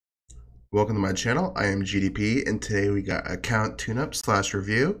Welcome to my channel. I am GDP, and today we got account tune-up /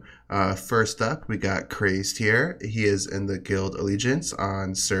 review. First up, we got Krazzed here. He is in the Guild Allegiance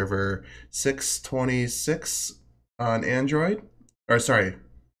on server 626 on Android. Or sorry,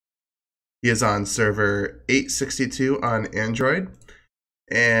 he is on server 862 on Android.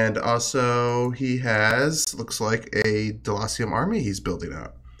 And also he has, looks like, a Delacium army he's building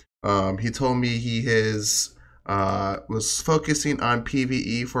out. He told me he was focusing on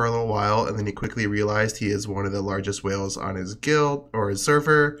PvE for a little while, and then he quickly realized he is one of the largest whales on his guild or his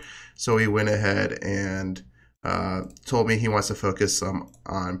server, so he went ahead and told me he wants to focus some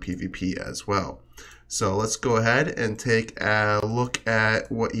on PvP as well. So let's go ahead and take a look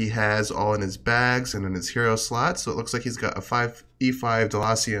at what he has all in his bags and in his hero slots. So it looks like he's got a E5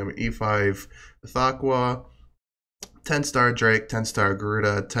 Delacium, E5 Thakwa, 10-star Drake, 10-star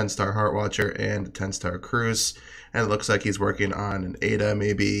Garuda, 10-star Heartwatcher, and a 10-star Cruise. And it looks like he's working on an Ada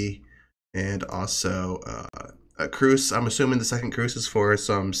maybe, and also a Cruise. I'm assuming the second Cruise is for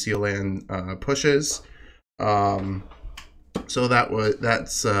some Sealand pushes. So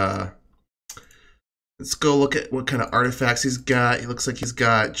that's let's go look at what kind of artifacts he's got. He looks like he's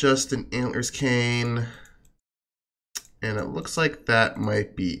got just an Antlers Cane, and it looks like that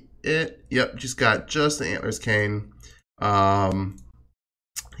might be it. Yep, just got just an Antlers Cane.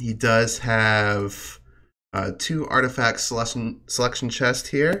 He does have 2 artifact selection chests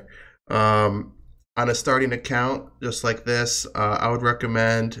here. On a starting account just like this, I would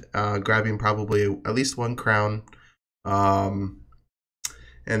recommend grabbing probably at least 1 crown, and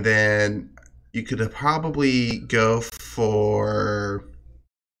then you could probably go for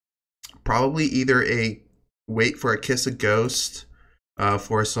either wait for a Kiss a Ghost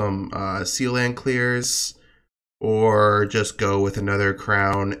for some Sealand clears, or just go with another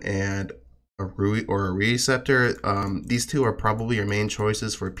crown and a Rui or a Receptor. These 2 are probably your main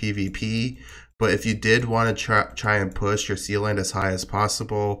choices for PvP, but if you did want to try and push your Sealand as high as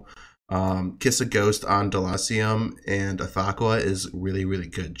possible, Kiss a Ghost on Delacium and a Thakwa is really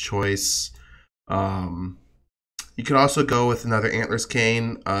good choice. You could also go with another Antlers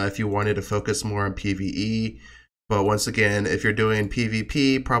Cane if you wanted to focus more on PvE. But once again, if you're doing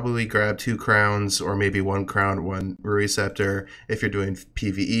PvP, probably grab 2 crowns or maybe 1 crown, 1 Receptor. If you're doing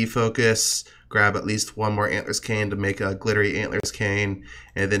PvE focus, grab at least 1 more Antlers Cane to make a glittery Antlers Cane.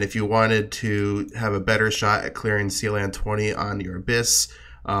 And then if you wanted to have a better shot at clearing Sealand 20 on your Abyss,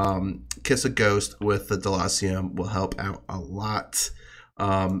 Kiss a Ghost with the Delacium will help out a lot.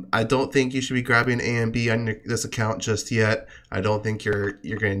 I don't think you should be grabbing A and B on this account just yet. I don't think you're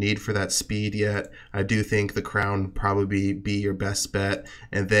going to need for that speed yet. I do think the crown would probably be your best bet.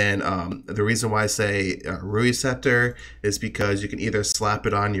 And then the reason why I say Receptor is because you can either slap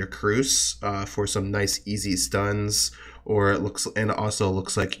it on your Cruise for some nice easy stuns, or it also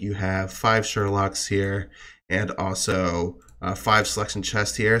looks like you have 5 Sherlocks here, and also 5 selection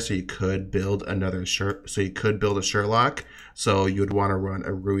chests here, so you could build a Sherlock. So you would want to run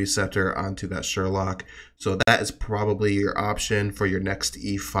a Receptor onto that Sherlock. So that is probably your option for your next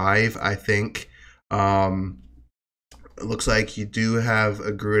E5, I think. It looks like you do have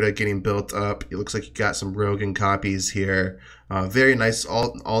a Garuda getting built up. It looks like you got some Rogan copies here. Very nice,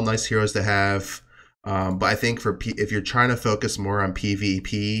 all nice heroes to have. But I think if you're trying to focus more on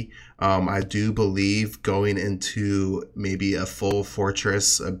PvP, I do believe going into maybe a full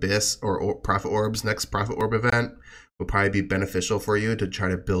Fortress Abyss or Prophet Orbs, next Prophet Orb event, will probably be beneficial for you to try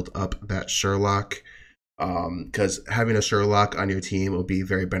to build up that Sherlock. Because having a Sherlock on your team will be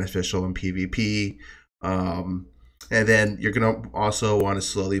very beneficial in PvP. And then you're going to also want to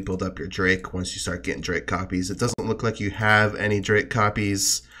slowly build up your Drake once you start getting Drake copies. It doesn't look like you have any Drake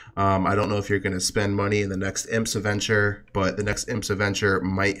copies. I don't know if you're going to spend money in the next Imps Adventure, but the next Imps Adventure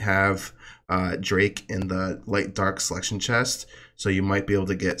might have Drake in the light dark selection chest, so you might be able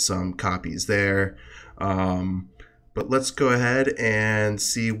to get some copies there. But let's go ahead and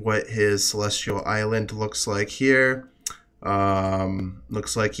see what his Celestial Island looks like here.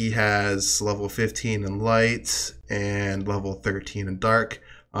 Looks like he has level 15 in light and level 13 in dark.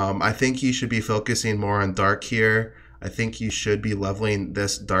 I think you should be focusing more on dark here. I think you should be leveling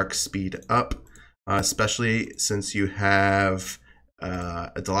this dark speed up, especially since you have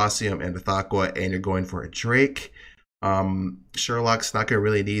a Delacium and a Thakwa, and you're going for a Drake. Sherlock's not going to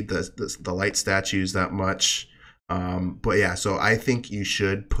really need the light statues that much. But yeah, so I think you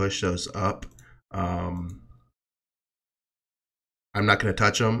should push those up. I'm not going to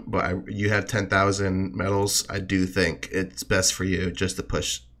touch them, but you have 10,000 medals. I do think it's best for you just to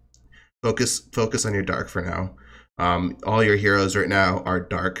focus on your dark for now. All your heroes right now are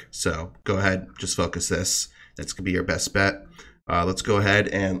dark, so go ahead, just focus this. That's gonna be your best bet. Let's go ahead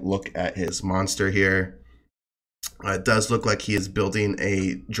and look at his monster here. It does look like he is building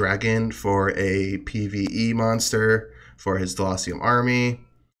a dragon for a PvE monster for his Delacium army.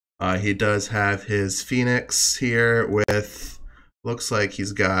 He does have his Phoenix here with, looks like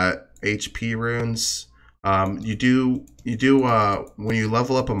he's got HP runes. When you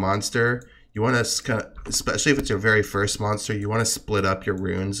level up a monster, you want to kind of, especially if it's your very first monster, you want to split up your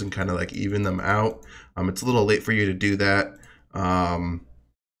runes and kind of like even them out. It's a little late for you to do that.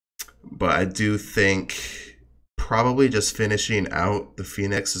 But I do think probably just finishing out the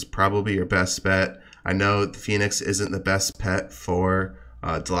Phoenix is probably your best bet. I know the Phoenix isn't the best pet for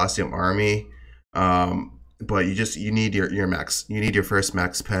Delacium army, but you need your max. You need your first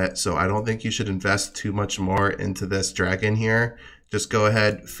max pet, so I don't think you should invest too much more into this dragon here. Just go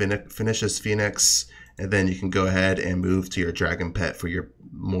ahead, finish this Phoenix, and then you can go ahead and move to your dragon pet for your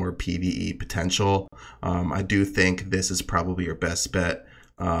more PvE potential. I do think this is probably your best bet.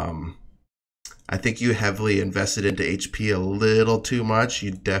 I think you heavily invested into HP a little too much.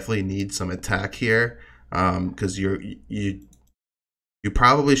 You definitely need some attack here, because you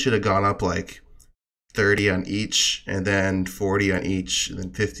probably should have gone up like 30 on each, and then 40 on each, and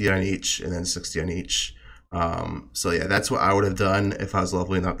then 50 on each, and then 60 on each. So yeah, that's what I would have done if I was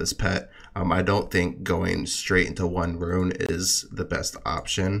leveling up this pet. I don't think going straight into one rune is the best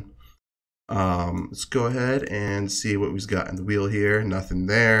option. Let's go ahead and see what we've got in the wheel here. Nothing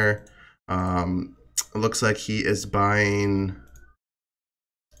there. It looks like he is buying.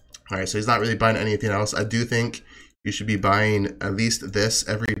 All right, so he's not really buying anything else. I do think you should be buying at least this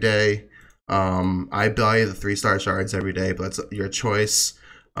every day. I buy the 3-star shards every day, but that's your choice.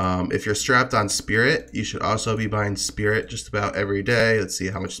 If you're strapped on Spirit, you should also be buying Spirit just about every day. Let's see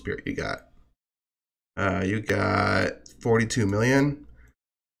how much Spirit you got. You got 42 million.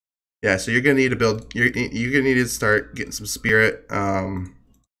 Yeah, so you're gonna need to build. You're gonna need to start getting some Spirit.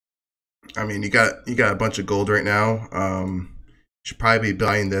 I mean, you got a bunch of gold right now. You should probably be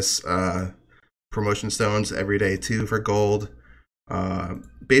buying this promotion stones every day too for gold.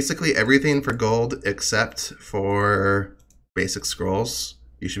 Basically everything for gold except for basic scrolls.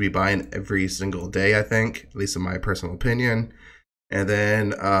 You should be buying every single day, I think, at least in my personal opinion. And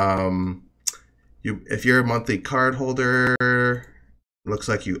then if you're a monthly card holder, looks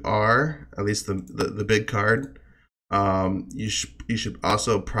like you are, at least the big card. You should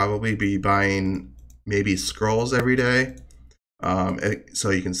also probably be buying maybe scrolls every day,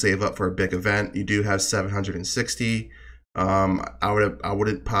 so you can save up for a big event. You do have 760. I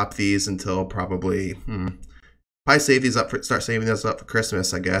wouldn't pop these until probably save these up for, start saving those up for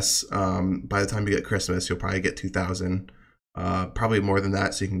Christmas, I guess. By the time you get Christmas, you'll probably get 2,000, probably more than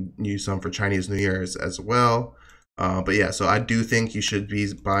that, so you can use some for Chinese New Year's as well. But yeah, so I do think you should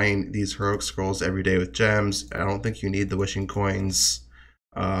be buying these heroic scrolls every day with gems. I don't think you need the wishing coins,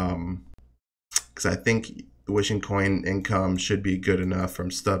 because I think the wishing coin income should be good enough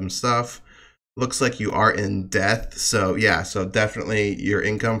from stub and stuff. Looks like you are in death, so yeah, so definitely your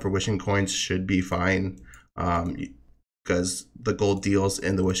income for wishing coins should be fine, because the gold deals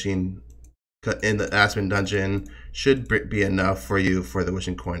in the Aspen dungeon should be enough for you for the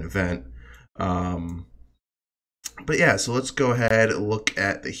wishing coin event. But yeah, so let's go ahead and look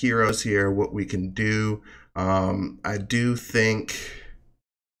at the heroes here, what we can do. I do think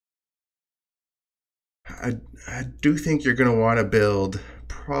you're going to want to build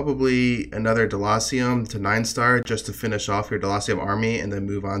probably another Delacium to 9-star just to finish off your Delacium army, and then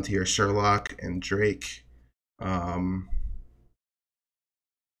move on to your Sherlock and Drake.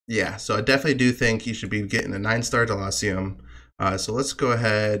 Yeah, so I definitely do think you should be getting a 9-star Delacium. So let's go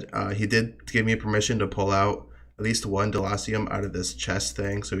ahead. He did give me permission to pull out at least one Delacium out of this chest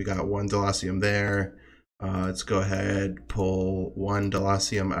thing. So we got one Delacium there. Let's go ahead, pull one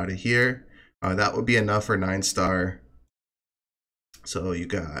Delacium out of here. That would be enough for 9-star. So you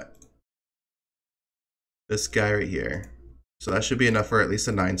got this guy right here. So that should be enough for at least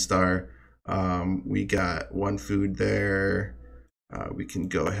a 9-star. We got one food there. We can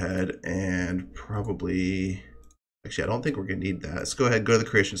go ahead and probably, actually, I don't think we're gonna need that. Let's go ahead, go to the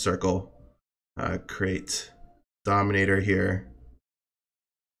creation circle, create Dominator here.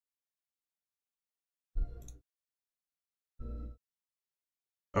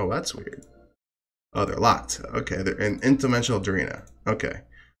 Oh, that's weird. Oh, they're locked. Okay, they're in interdimensional arena. Okay,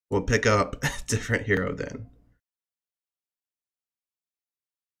 we'll pick up a different hero then.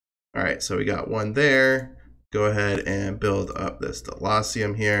 All right, so we got one there. Go ahead and build up this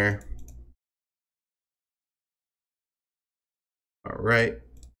Delacium here. All right.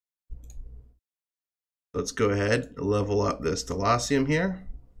 Let's go ahead, level up this Delacium here.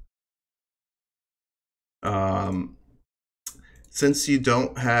 Since you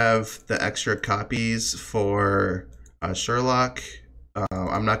don't have the extra copies for Sherlock,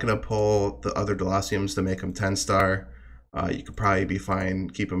 I'm not going to pull the other Delaciums to make them 10-star. You could probably be fine,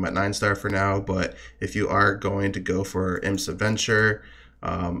 keep them at 9-star for now, but if you are going to go for Imps Adventure,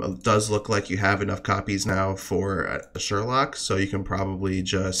 it does look like you have enough copies now for a Sherlock, so you can probably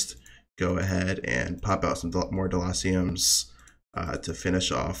just go ahead and pop out some more Delaciums to finish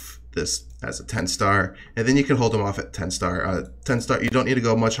off this as a 10-star, and then you can hold them off at 10-star. 10-star, you don't need to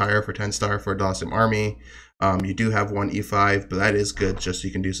go much higher for 10-star for Delacium Army. You do have one E5, but that is good just so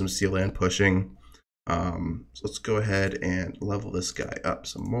you can do some seal land pushing. So let's go ahead and level this guy up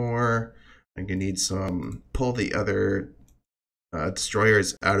some more. I'm gonna need some, pull the other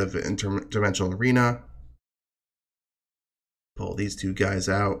destroyers out of the interdimensional arena. Pull these two guys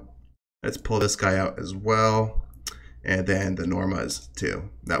out. Let's pull this guy out as well. And then the Normas too.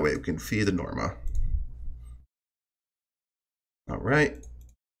 That way we can feed the Norma. All right.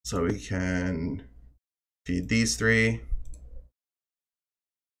 So we can feed these three.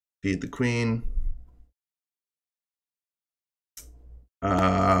 Feed the Queen.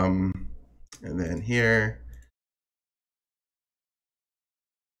 And then here.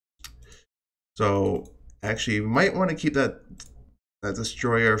 So actually, you might want to keep that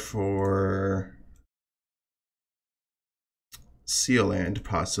destroyer for Seal Land,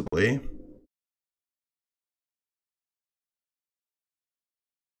 possibly.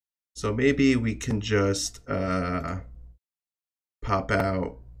 So maybe we can just pop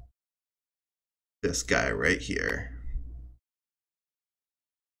out this guy right here.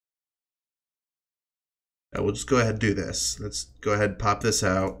 And we'll just go ahead and do this. Let's go ahead and pop this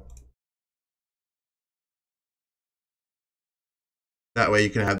out. That way you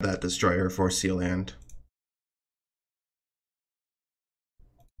can have that destroyer for Seal Land.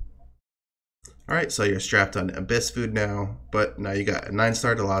 Alright, so you're strapped on Abyss food now, but now you got a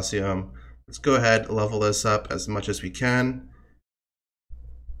 9-star Delacium. Let's go ahead and level this up as much as we can.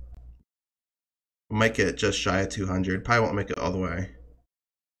 We might get just shy of 200. Probably won't make it all the way.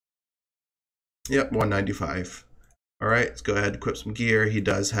 Yep, 195. Alright, let's go ahead and equip some gear. He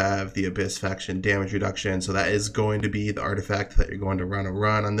does have the Abyss faction damage reduction, so that is going to be the artifact that you're going to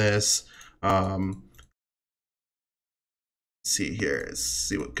run on this. Let's see here. Let's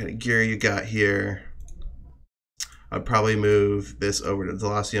see what kind of gear you got here. I'd probably move this over to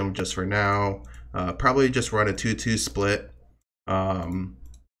Delacium just for now. Probably just run a 2-2 split.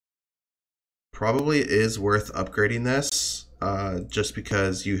 Probably is worth upgrading this just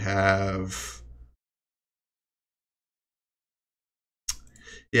because you have...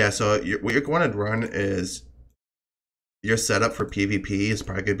 Yeah, so what you're going to run is your setup for PvP is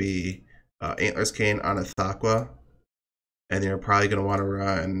probably going to be Antler's Cane on a Thaqua. And you're probably going to want to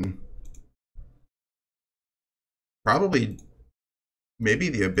run probably maybe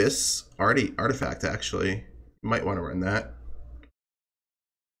the Abyss artifact, actually. You might want to run that.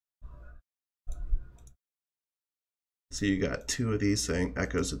 So you got two of these things,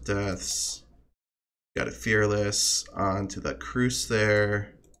 Echoes of Deaths. Got a Fearless onto the Cruce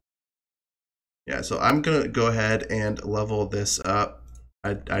there. Yeah, so I'm going to go ahead and level this up.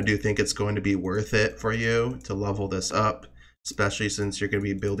 I do think it's going to be worth it for you to level this up, especially since you're going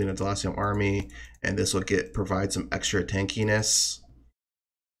to be building a Delacium army, and this will provide some extra tankiness.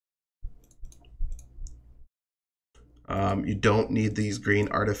 You don't need these green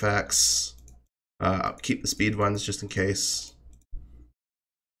artifacts. Keep the speed ones just in case.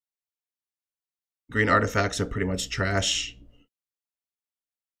 Green artifacts are pretty much trash,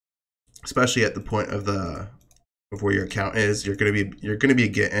 especially at the point of where your account is. You're gonna be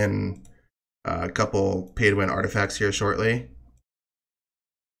getting a couple pay to win artifacts here shortly.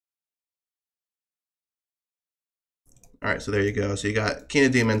 All right, so there you go. So you got King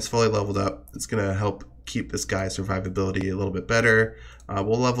of Demons fully leveled up. It's gonna help keep this guy's survivability a little bit better.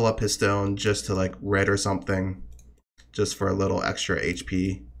 We'll level up his stone just to like red or something, just for a little extra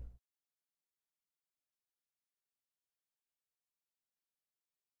HP.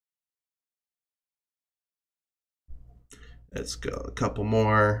 Let's go a couple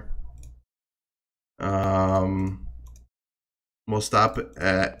more. We'll stop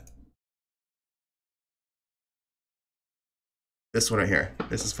at this one right here.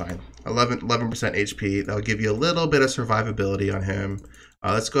 This is fine. 11% HP. That'll give you a little bit of survivability on him.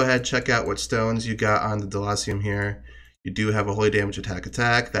 Let's go ahead and check out what stones you got on the Delacium here. You do have a Holy Damage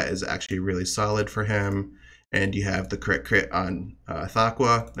Attack. That is actually really solid for him. And you have the crit on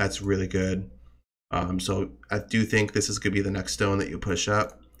Thaqua. That's really good. So I do think this is going to be the next stone that you push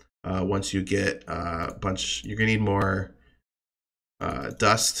up. Once you get a bunch, you're going to need more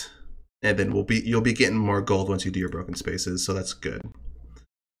dust and then you'll be getting more gold once you do your broken spaces, so that's good.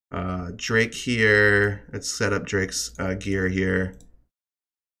 Drake here. Let's set up Drake's gear here.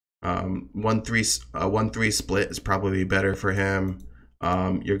 1-3 split is probably better for him.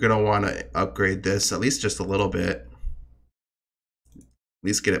 You're gonna want to upgrade this at least just a little bit. At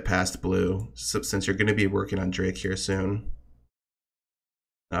least get it past blue, since you're gonna be working on Drake here soon.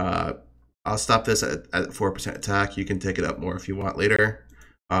 I'll stop this at 4% attack. You can take it up more if you want later.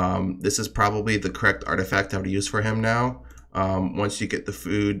 This is probably the correct artifact I would use for him now. Once you get the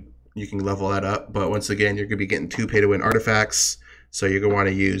food, you can level that up. But once again, you're going to be getting 2 pay-to-win artifacts. So you're going to want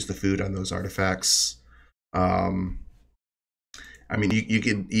to use the food on those artifacts. I mean, you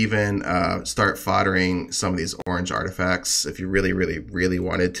could even start foddering some of these orange artifacts if you really, really, really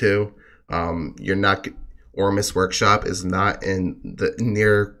wanted to. You're not... Ormus Workshop is not in the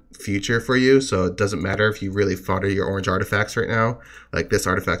near future for you, so it doesn't matter if you really fodder your orange artifacts right now. Like this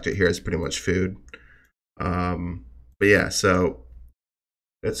artifact right here is pretty much food. But yeah, so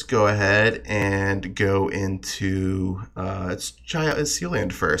let's go ahead and go into let's try out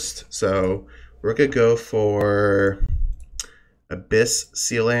Sealand first. So we're gonna go for Abyss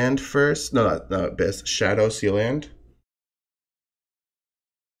Sealand first. No, not Abyss, Shadow Sealand.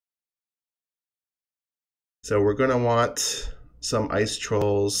 So we're going to want some ice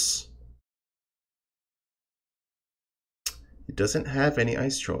trolls. It doesn't have any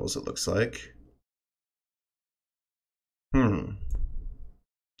ice trolls, it looks like.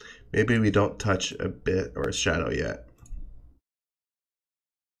 Maybe we don't touch a bit or a shadow yet.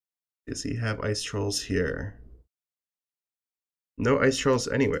 Does he have ice trolls here? No ice trolls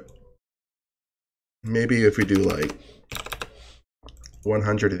anywhere. Maybe if we do like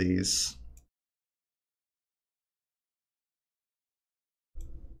 100 of these.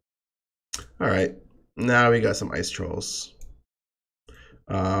 All right, now we got some ice trolls.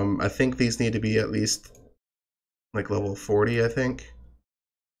 I think these need to be at least like level 40, I think.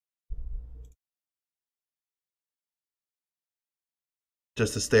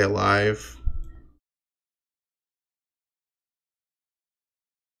 Just to stay alive.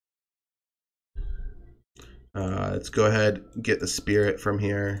 Let's go ahead and get the spirit from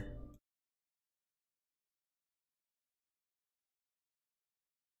here.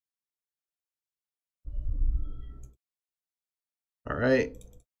 All right.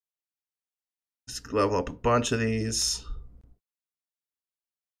 Let's level up a bunch of these.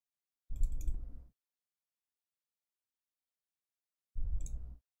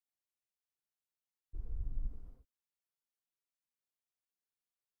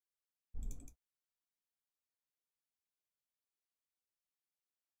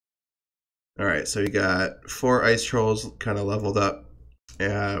 All right, so you got 4 ice trolls kind of leveled up.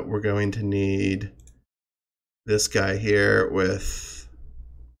 We're going to need this guy here with,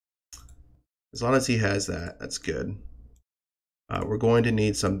 as long as he has that, that's good. We're going to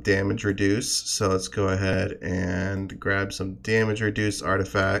need some damage reduce, so let's go ahead and grab some damage reduce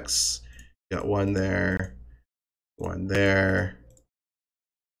artifacts. Got one there, one there.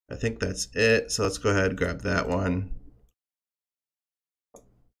 I think that's it, so let's go ahead and grab that one.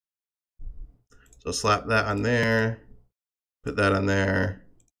 So slap that on there, put that on there.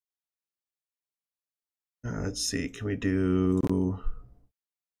 Let's see, can we do,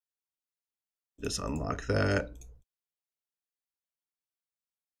 just unlock that.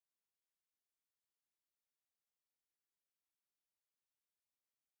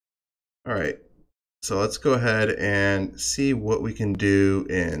 All right, so let's go ahead and see what we can do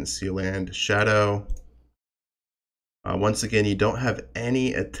in Sealand Shadow. Once again, you don't have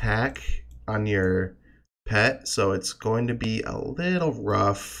any attack on your pet, so it's going to be a little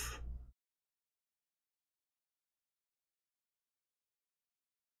rough.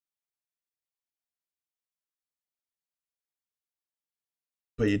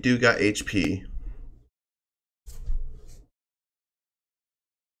 But you do got HP.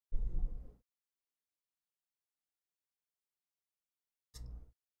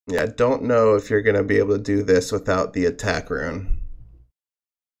 Yeah, I don't know if you're going to be able to do this without the attack rune.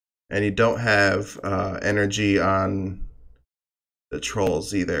 And you don't have energy on the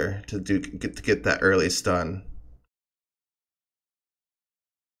trolls either to get that early stun.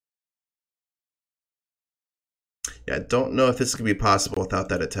 Yeah, I don't know if this could be possible without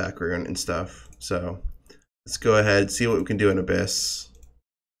that attack rune and stuff. So let's go ahead, see what we can do in Abyss.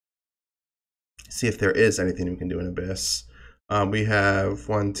 See if there is anything we can do in Abyss. We have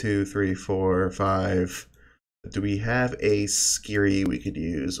 1, 2, 3, 4, 5. Do we have a Skiri we could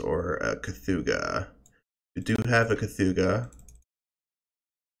use or a Cthulhu? We do have a Cthulhu.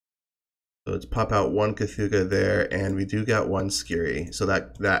 So let's pop out one Cthulhu there, and we do got one Skiri. So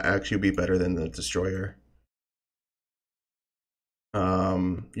that actually would be better than the Destroyer.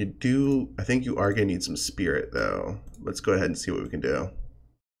 I think you are gonna need some Spirit though. Let's go ahead and see what we can do.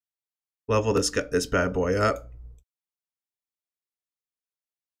 Level this bad boy up.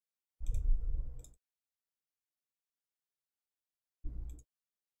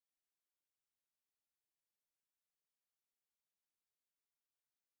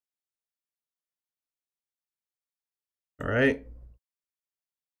 All right.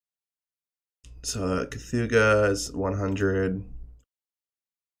 So Cthulhu is 100.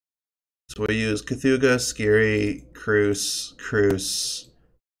 So we'll use Cthulhu, Skiri, Cruce,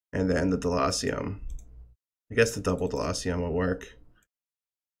 and then the Delacium. I guess the double Delacium will work.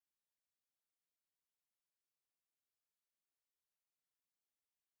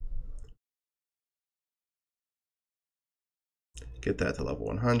 Get that to level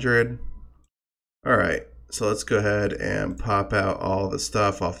 100. All right, so let's go ahead and pop out all the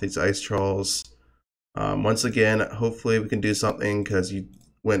stuff off these ice trolls. Once again, hopefully we can do something because you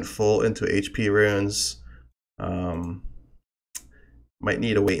went full into HP runes. Might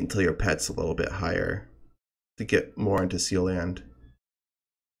need to wait until your pet's a little bit higher to get more into Seal Land.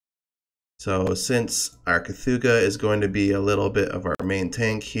 So since our Cthulhu is going to be a little bit of our main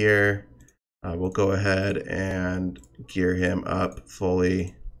tank here, we'll go ahead and gear him up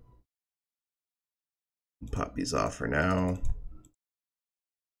fully. Pop these off for now.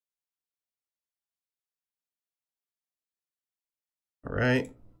 All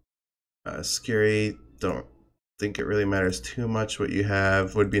right. Scary, don't think it really matters too much what you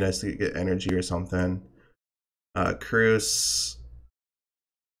have. Would be nice to get energy or something. Cruise,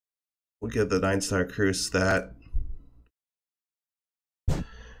 we'll give the 9-star Cruise that.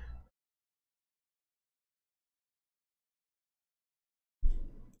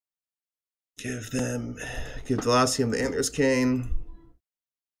 Give Delacium the Antlers Cane.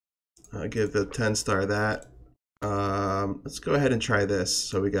 Give the 10-star that. Let's go ahead and try this.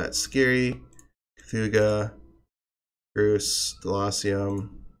 So we got Scary, Cthulhu, Cruise, Delacium.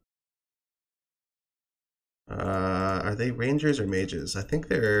 Are they rangers or mages? I think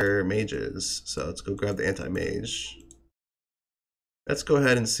they're mages. So let's go grab the anti-mage. Let's go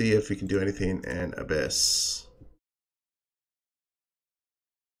ahead and see if we can do anything in Abyss.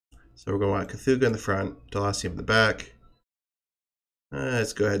 So we're going to want Cthulhu in the front, Delacium in the back.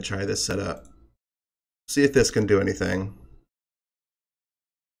 Let's go ahead and try this setup. See if this can do anything.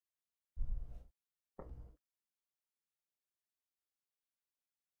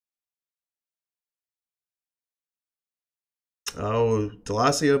 Oh,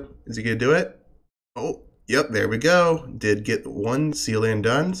 Delacium, is he going to do it? Oh, yep, there we go. Did get one Seal Land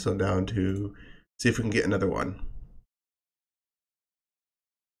done, so down to see if we can get another one.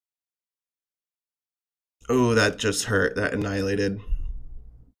 Oh, that just hurt. That annihilated.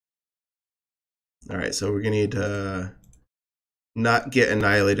 All right, so we're going to need to not get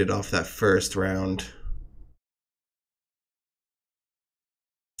annihilated off that first round.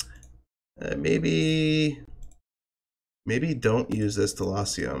 Maybe don't use this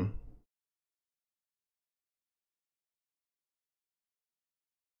Delacium.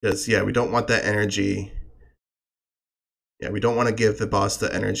 Because, yeah, we don't want that energy. Yeah, we don't want to give the boss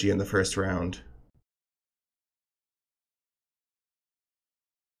the energy in the first round.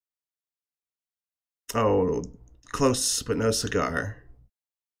 Oh, close, but no cigar.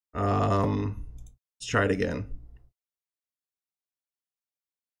 Let's try it again.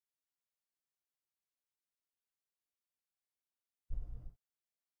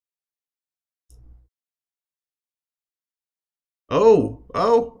 Oh,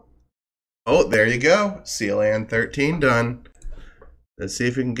 there you go. Seal Land 13 done. Let's see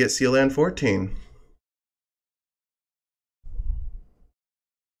if we can get Seal Land 14.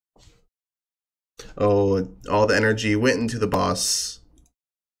 Oh, all the energy went into the boss.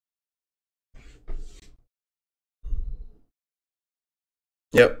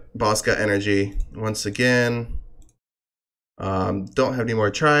 Yep, boss got energy once again. Don't have any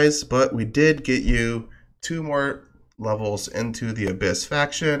more tries, but we did get you 2 more levels into the Abyss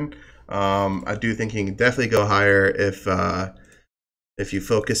faction. I do think you can definitely go higher if you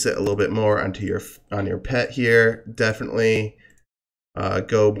focus it a little bit more onto your pet here. Definitely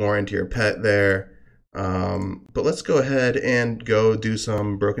go more into your pet there. But let's go ahead and go do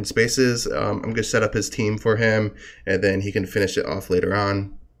some broken spaces. I'm going to set up his team for him, and then he can finish it off later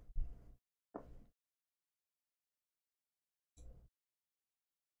on.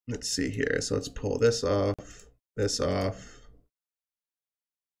 Let's see here. So let's pull this off, this off.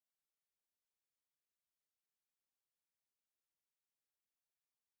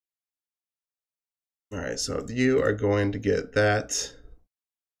 All right, so you are going to get that.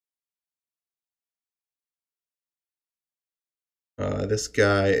 This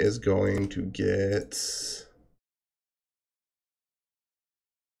guy is going to get.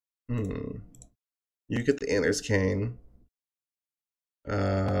 You get the Antlers Cane.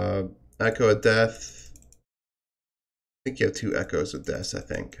 Echo of Death. I think you have 2 Echoes of Death, I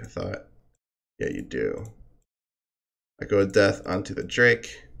think. I thought. Yeah, you do. Echo of Death onto the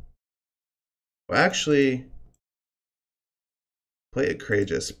Drake. Well, actually, play it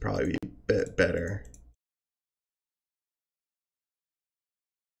Courageous probably be a bit better.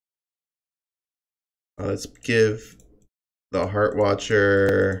 Let's give the Heart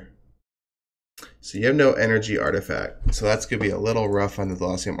Watcher. So you have no energy artifact. So that's going to be a little rough on the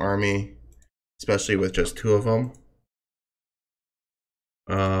Delacium army, especially with just 2 of them.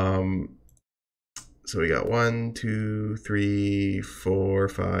 So we got 1, 2, 3, 4,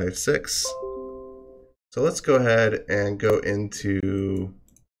 5, 6. So let's go ahead and go into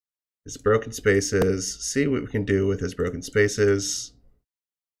his broken spaces, see what we can do with his broken spaces.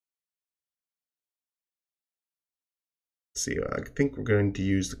 Let's see, I think we're going to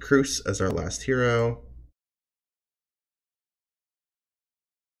use the Krazzed as our last hero.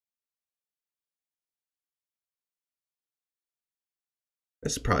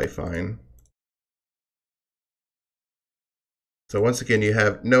 This is probably fine. So once again, you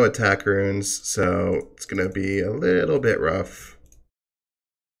have no attack runes, so it's going to be a little bit rough.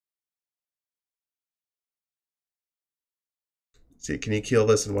 See, can you kill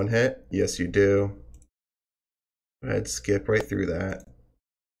this in 1 hit? Yes, you do. Go ahead, skip right through that.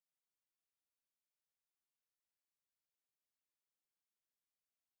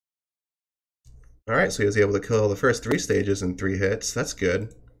 All right, so he was able to kill the first 3 stages in 3 hits. That's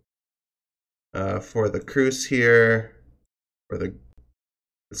good. For the Krazzed here,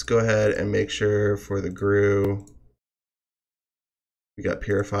 let's go ahead and make sure for the Gru, we got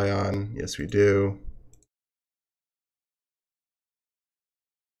Purify on. Yes, we do.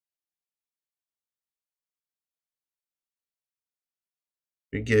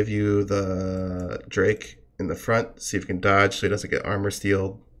 We give you the Drake in the front, see if you can dodge so he doesn't get armor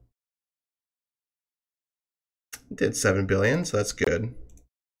stealed. Did 7 billion, so that's good.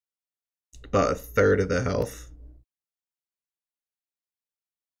 About 1/3 of the health.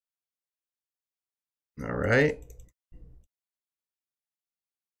 All right.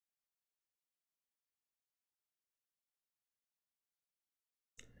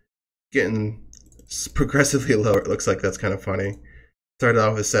 Getting progressively lower. It looks like that's kind of funny. Started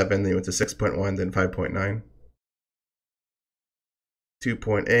off with 7, then went to 6.1, then 5.9.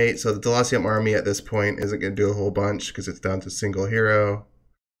 2.8. So the Delacium army at this point isn't going to do a whole bunch because it's down to single hero.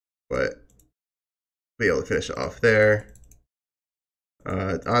 But be able to finish it off there.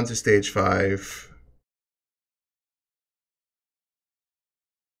 On to stage 5.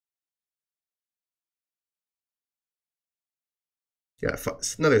 Yeah,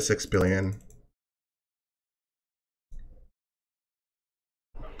 another 6 billion.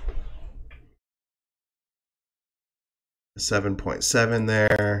 7.7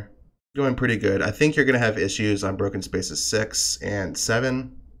 there. Going pretty good. I think you're going to have issues on broken spaces 6 and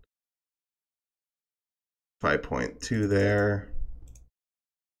 7. 5.2 there.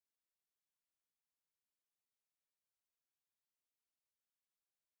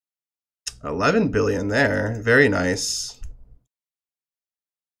 $11 billion there. Very nice.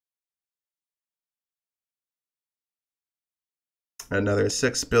 Another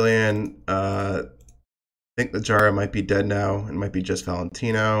 6 billion. I think the Jara might be dead now. It might be just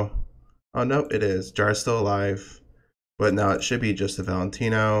Valentino. Oh, no, it is. Jara's still alive. But now it should be just the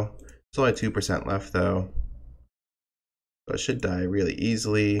Valentino. It's only 2% left, though. So it should die really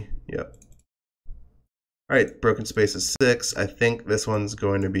easily. Yep. All right, broken space is 6. I think this one's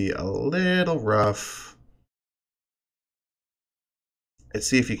going to be a little rough. Let's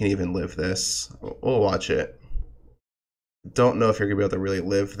see if you can even live this. We'll watch it. Don't know if you're going to be able to really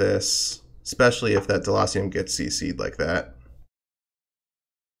live this, especially if that Delacium gets CC'd like that.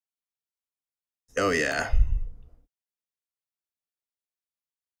 Oh, yeah.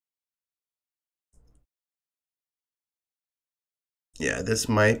 Yeah, this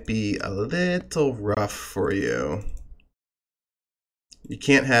might be a little rough for you. You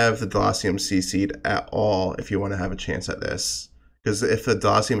can't have the Delacium CC'd at all if you want to have a chance at this. Because if the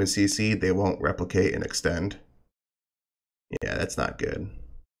Delacium is CC'd, they won't replicate and extend. Yeah, that's not good.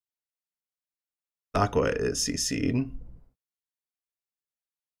 Aqua is CC'd.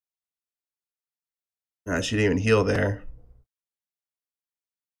 She didn't even heal there.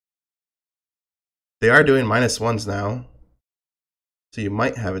 They are doing -1s now. So you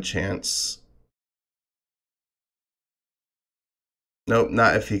might have a chance. Nope,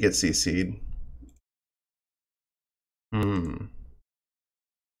 not if he gets CC'd.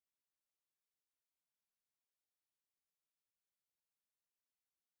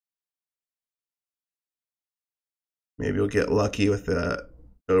 Maybe we'll get lucky with the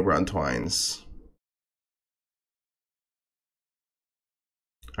Oberon Twines.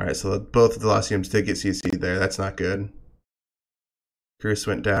 All right, so both of the Velociums did get CC'd there. That's not good. Curse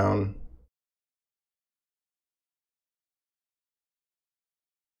went down.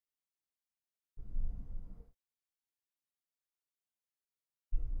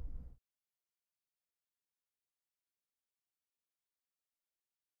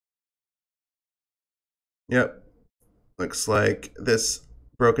 Yep. Looks like this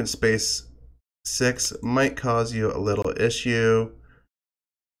broken space 6 might cause you a little issue.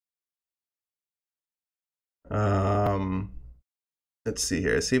 Let's see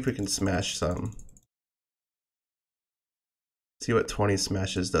here. See if we can smash some. See what 20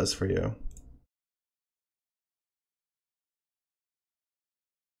 smashes does for you.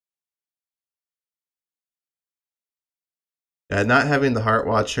 Not having the Heart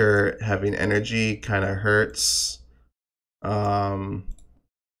Watcher having energy kind of hurts. And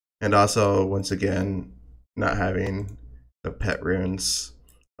also, once again, not having the pet runes.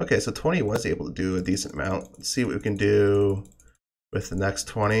 Okay, so 20 was able to do a decent amount. Let's see what we can do with the next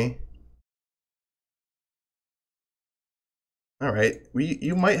 20. All right,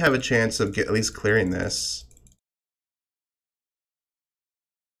 you might have a chance of at least clearing this.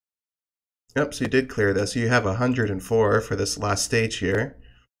 Yep, so you did clear this. So you have 104 for this last stage here.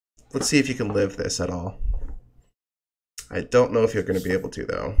 Let's see if you can live this at all. I don't know if you're going to be able to,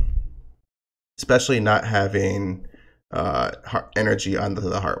 though. Especially not having energy on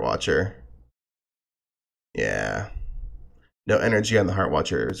the Heart Watcher. Yeah. No energy on the Heart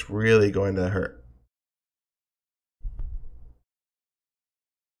Watcher is really going to hurt.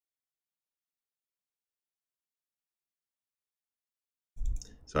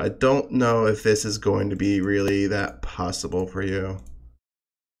 So I don't know if this is going to be really that possible for you.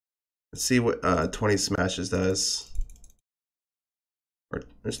 Let's see what 20 smashes does. Or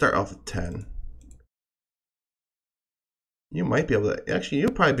let's start off with 10. You might be able to, actually,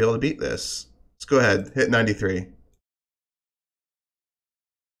 you'll probably be able to beat this. Let's go ahead, hit 93.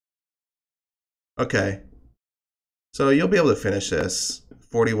 Okay. So you'll be able to finish this.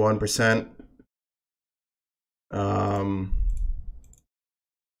 41%.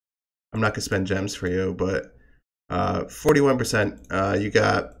 I'm not gonna spend gems for you, but 41%. You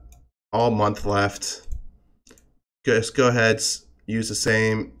got all month left. Just go ahead, use the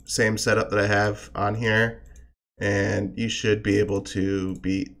same setup that I have on here, and you should be able to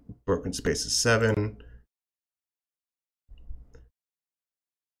beat Broken Spaces 7.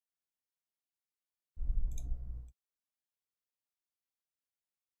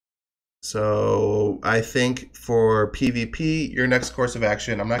 So I think for PvP, your next course of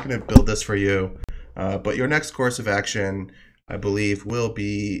action, I'm not going to build this for you, but your next course of action, I believe, will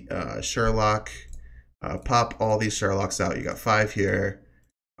be Sherlock. Pop all these Sherlocks out. You got 5 here.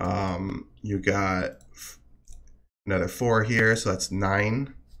 You got another 4 here, so that's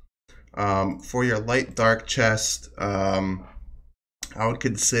 9. For your light dark chest, I would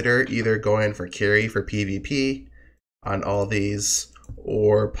consider either going for carry for PvP on all these,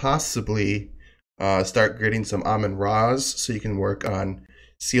 or possibly start grading some Amun Ra's so you can work on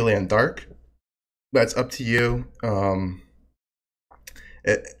Sealand Dark. That's up to you.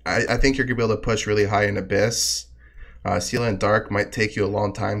 I think you're going to be able to push really high in Abyss. Sealand Dark might take you a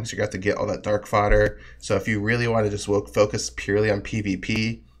long time because you got to get all that dark fodder. So if you really want to just focus purely on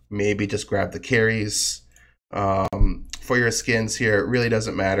PvP, maybe just grab the carries. For your skins here, it really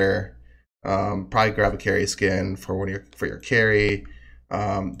doesn't matter. Probably grab a carry skin for your carry.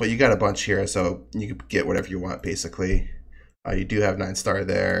 But you got a bunch here, so you can get whatever you want, basically. You do have 9-star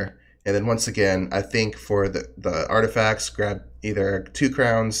there. And then once again, I think for the artifacts, grab either 2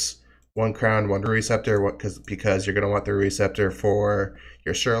 crowns, 1 crown, 1 receptor, because you're going to want the receptor for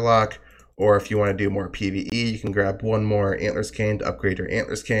your Sherlock. Or if you want to do more PvE, you can grab 1 more Antlers Cane to upgrade your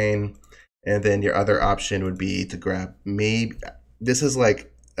Antlers Cane. And then your other option would be to grab this is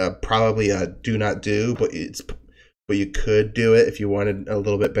like probably a do not do, but you could do it if you wanted a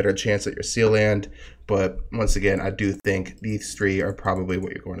little bit better chance at your Seal Land. But once again, I do think these 3 are probably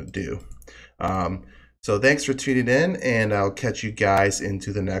what you're going to do. So thanks for tuning in, and I'll catch you guys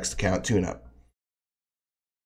into the next account tune-up.